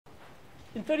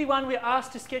In 31, we're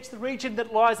asked to sketch the region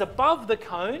that lies above the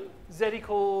cone, z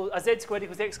squared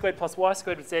equals x squared plus y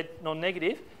squared with z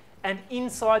non-negative, and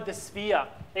inside the sphere,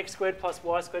 x squared plus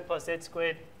y squared plus z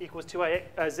squared equals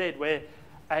 2az, where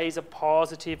a is a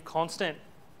positive constant.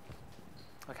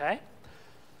 Okay?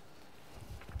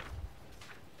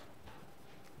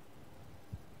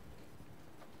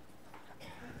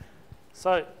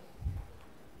 So,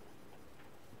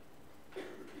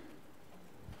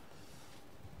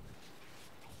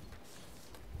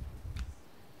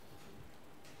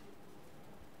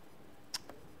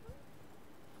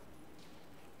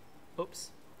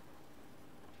 oops.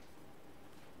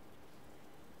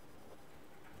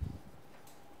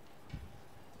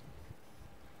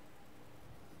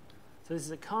 So this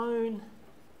is a cone,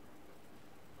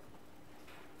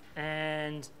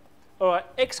 and all right,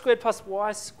 x squared plus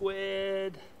y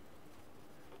squared,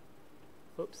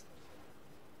 oops,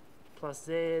 plus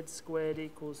z squared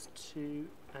equals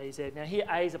 2az. Now here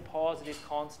a is a positive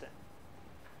constant.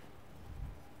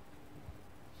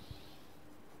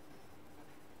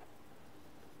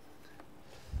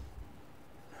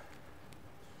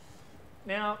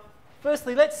 Now,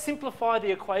 firstly, let's simplify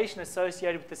the equation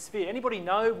associated with the sphere. Anybody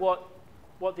know what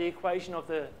the equation of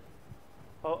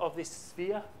this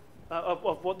sphere,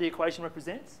 of what the equation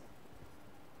represents?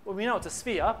 Well, we know it's a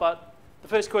sphere, but the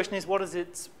first question is, what is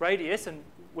its radius and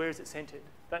where is it centered?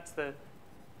 That's the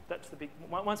big.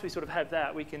 Once we sort of have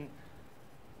that, we can,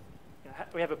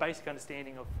 we have a basic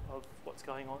understanding of what's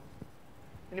going on.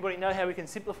 Anybody know how we can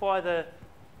simplify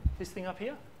this thing up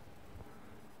here?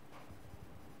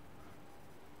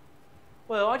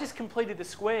 Well, I just completed the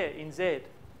square in Z.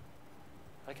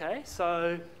 Okay,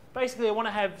 so basically I want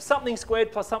to have something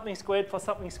squared plus something squared plus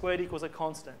something squared equals a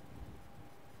constant.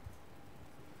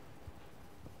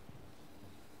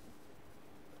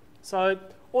 So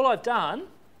all I've done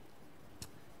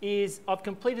is I've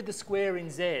completed the square in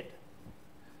Z.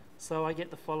 So I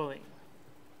get the following.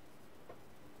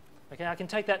 Okay, I can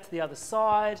take that to the other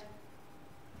side.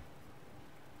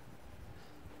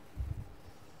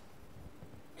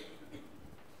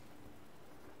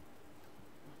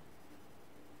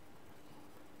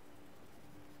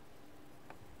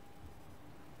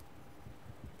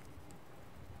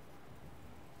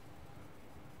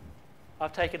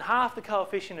 I've taken half the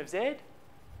coefficient of z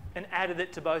and added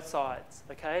it to both sides.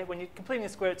 Okay, when you're completing a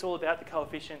square, it's all about the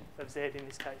coefficient of z, in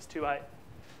this case, 2a.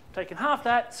 Taken half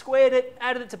that, squared it,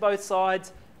 added it to both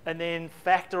sides, and then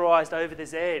factorised over the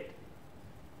z.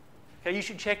 Okay, you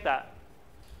should check that.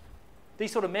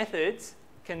 These sort of methods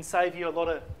can save you a lot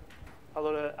of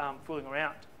fooling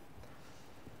around.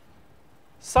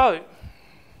 So,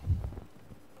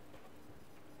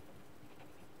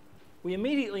 we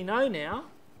immediately know now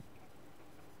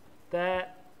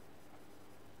that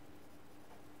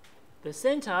the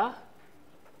centre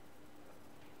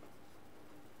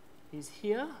is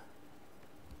here,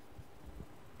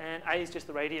 and A is just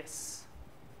the radius.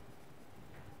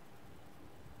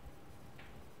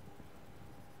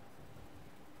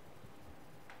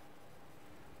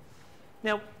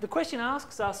 Now, the question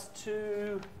asks us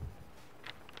to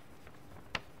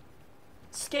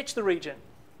sketch the region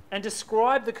and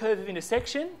describe the curve of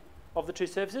intersection of the two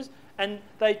surfaces, and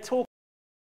they talk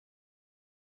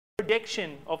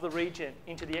projection of the region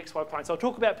into the xy plane. So I'll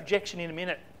talk about projection in a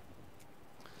minute.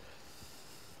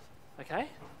 Okay,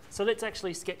 so let's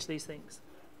actually sketch these things.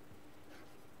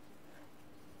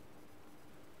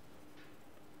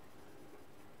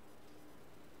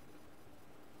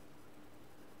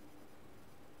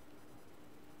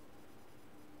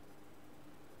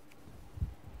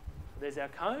 There's our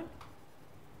cone.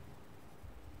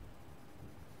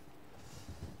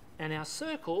 And our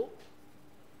circle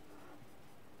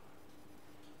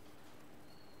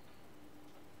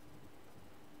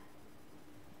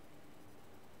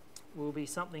will be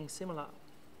something similar.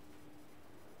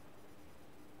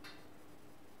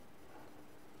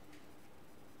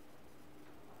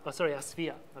 Oh, sorry, our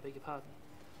sphere, I beg your pardon.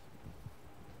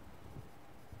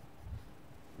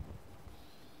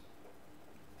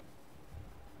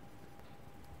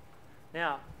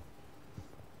 Now,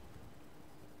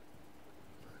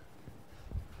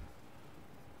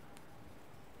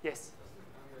 yes?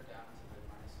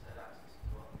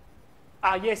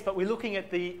 Yes, but we're looking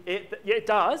at yeah, it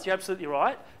does, you're absolutely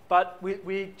right, but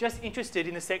we're just interested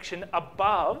in the section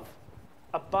above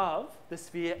the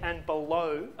sphere and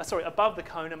below, above the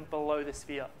cone and below the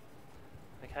sphere.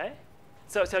 Okay?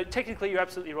 So technically you're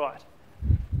absolutely right.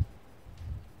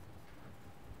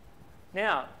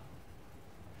 Now,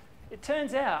 it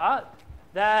turns out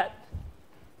that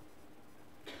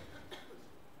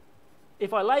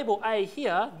if I label A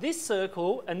here, this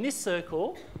circle and this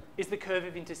circle is the curve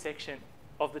of intersection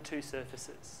of the two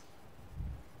surfaces.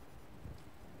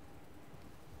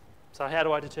 So how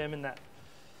do I determine that?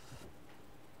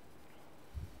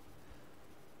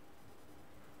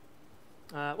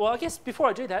 Well, I guess before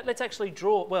I do that, let's actually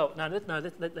draw. Well,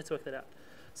 let's work that out.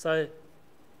 So,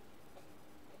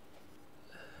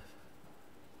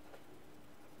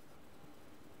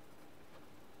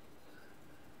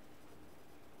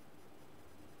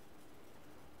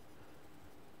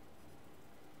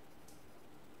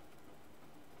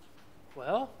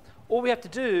 well, all we have to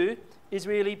do is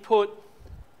really put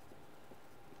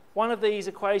one of these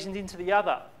equations into the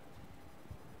other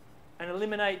and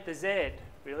eliminate the z,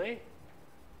 really.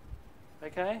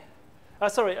 Okay?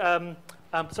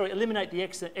 Eliminate the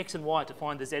x and y to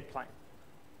find the z plane.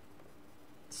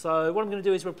 So what I'm going to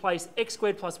do is replace x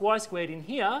squared plus y squared in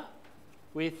here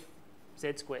with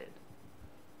z squared.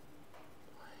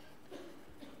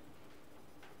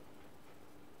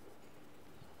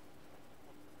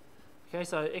 Okay,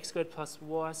 so x squared plus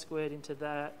y squared into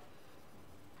that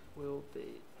will be...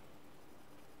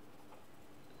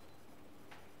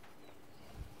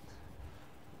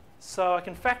 So I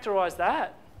can factorise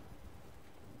that.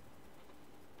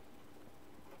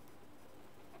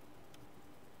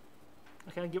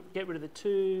 Okay, get rid of the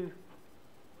 2.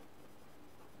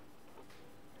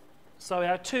 So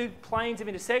our two planes of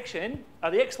intersection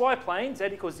are the xy plane, z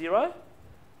equals 0,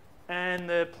 and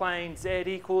the plane z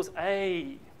equals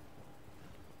a.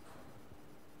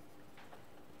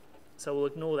 So we'll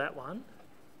ignore that one.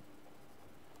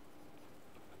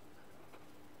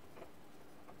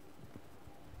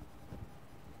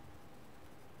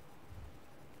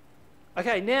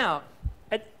 Okay, now,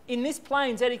 in this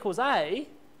plane z equals a,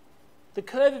 the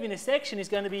curve of intersection is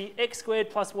going to be x squared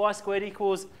plus y squared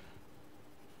equals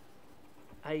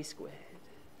a squared.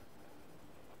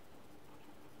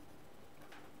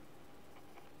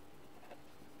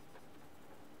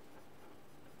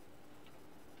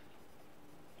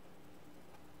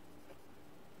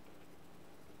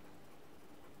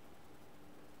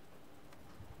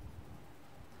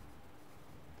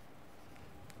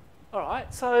 All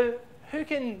right, so who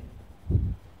can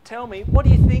tell me, what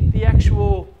do you think the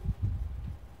actual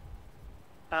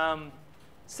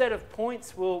set of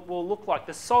points will look like?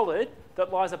 The solid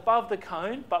that lies above the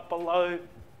cone but below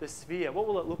the sphere. What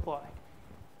will it look like?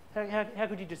 How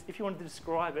could you just, if you wanted to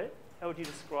describe it, how would you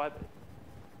describe it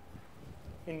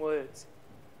in words?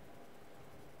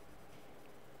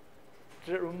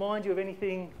 Did it remind you of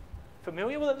anything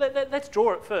familiar? Well, let's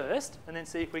draw it first and then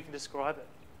see if we can describe it.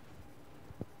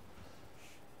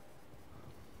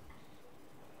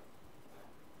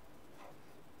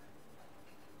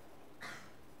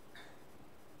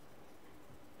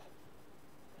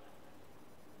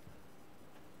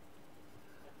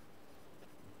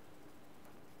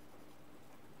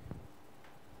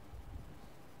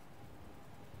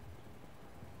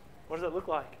 What does it look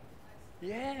like?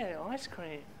 Yeah, ice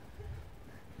cream.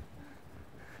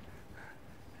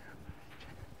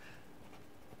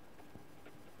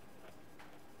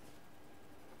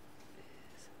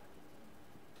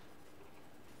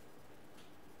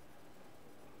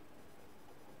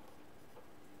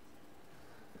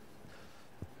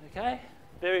 Okay,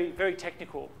 very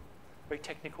technical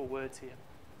words here.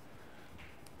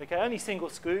 Okay, only single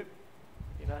scoop,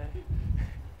 you know.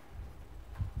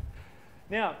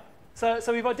 Now, so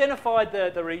we've identified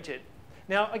the region.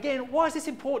 Now, again, why is this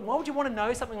important? Why would you want to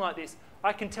know something like this?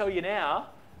 I can tell you now,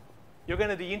 you're going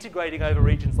to be integrating over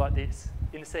regions like this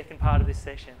in the second part of this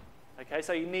session. Okay,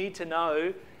 so you need to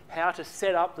know how to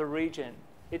set up the region.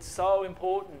 It's so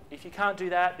important. If you can't do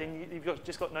that, then you've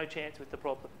just got no chance with the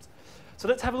problems. So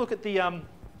let's have a look at the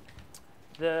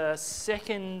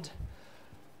second.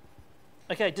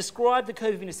 Okay, describe the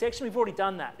curve of intersection. We've already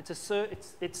done that.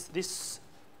 It's this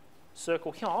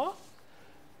circle here.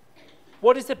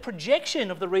 What is the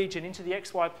projection of the region into the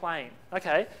xy plane?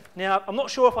 Okay, now I'm not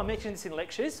sure if I mentioned this in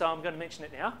lectures, so I'm going to mention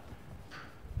it now.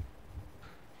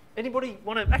 Anybody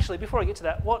want to, actually, before I get to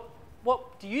that, what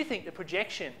do you think the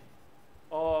projection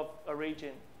of a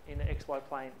region in the xy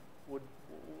plane would,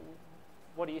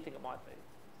 what do you think it might be?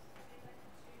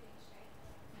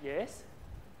 Yes?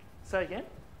 Say again?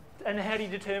 And how do you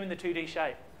determine the 2D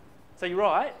shape? So you're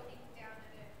right.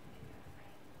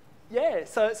 Yeah,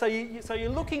 so you're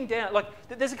looking down, like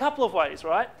there's a couple of ways,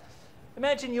 right?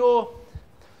 Imagine you're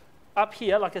up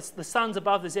here, like the sun's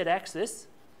above the z-axis.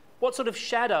 What sort of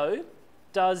shadow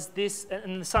does this,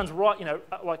 and the sun's right, you know,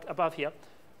 like above here.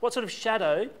 What sort of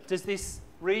shadow does this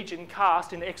region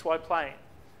cast in the xy plane?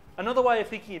 Another way of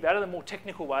thinking about it, a more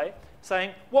technical way,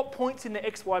 saying what points in the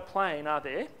xy plane are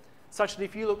there, such that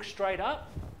if you look straight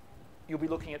up, you'll be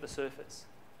looking at the surface.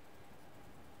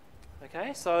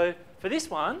 Okay, so for this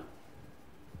one,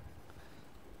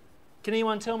 can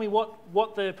anyone tell me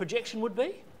what the projection would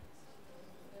be?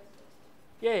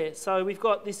 Yeah, so we've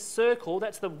got this circle.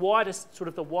 That's the widest, sort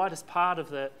of the widest part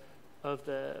of the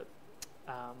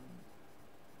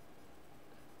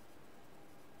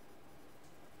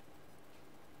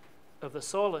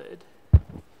solid.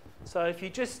 So if you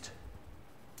just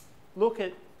look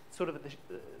at sort of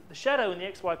the shadow in the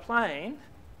xy plane,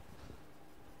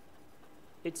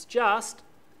 it's just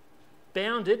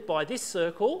bounded by this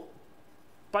circle,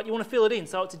 but you want to fill it in,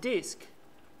 so it's a disk.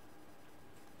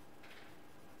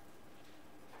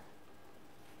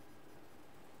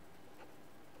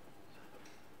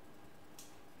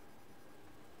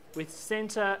 With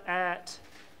centre at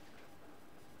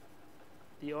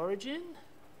the origin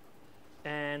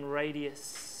and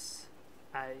radius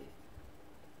A.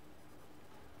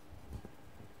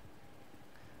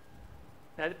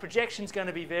 Now the projection is going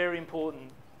to be very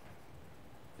important,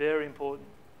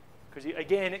 because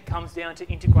again it comes down to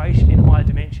integration in higher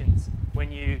dimensions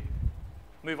when you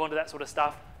move on to that sort of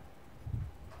stuff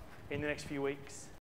in the next few weeks.